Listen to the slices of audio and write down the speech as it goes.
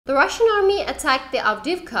The Russian army attacked the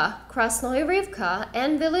Avdiivka, Krasnohorivka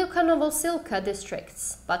and Velyka Novosilka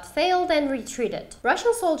districts, but failed and retreated.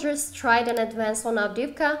 Russian soldiers tried an advance on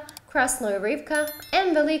Avdiivka, Krasnohorivka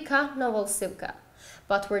and Velyka Novosilka,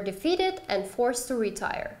 but were defeated and forced to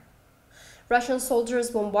retire. Russian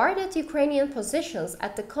soldiers bombarded Ukrainian positions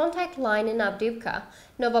at the contact line in Avdiivka,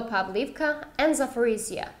 Novopavlivka and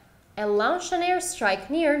Zaporizhzhia, and launched an airstrike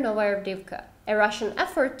near Novoandriivka. A Russian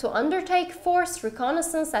effort to undertake forced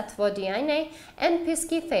reconnaissance at Vodiane and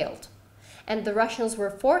Pisky failed, and the Russians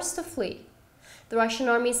were forced to flee. The Russian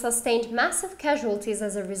army sustained massive casualties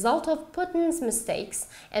as a result of Putin's mistakes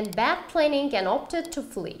and bad planning and opted to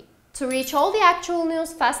flee. To reach all the actual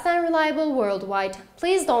news fast and reliable worldwide,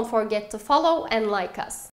 please don't forget to follow and like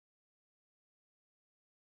us.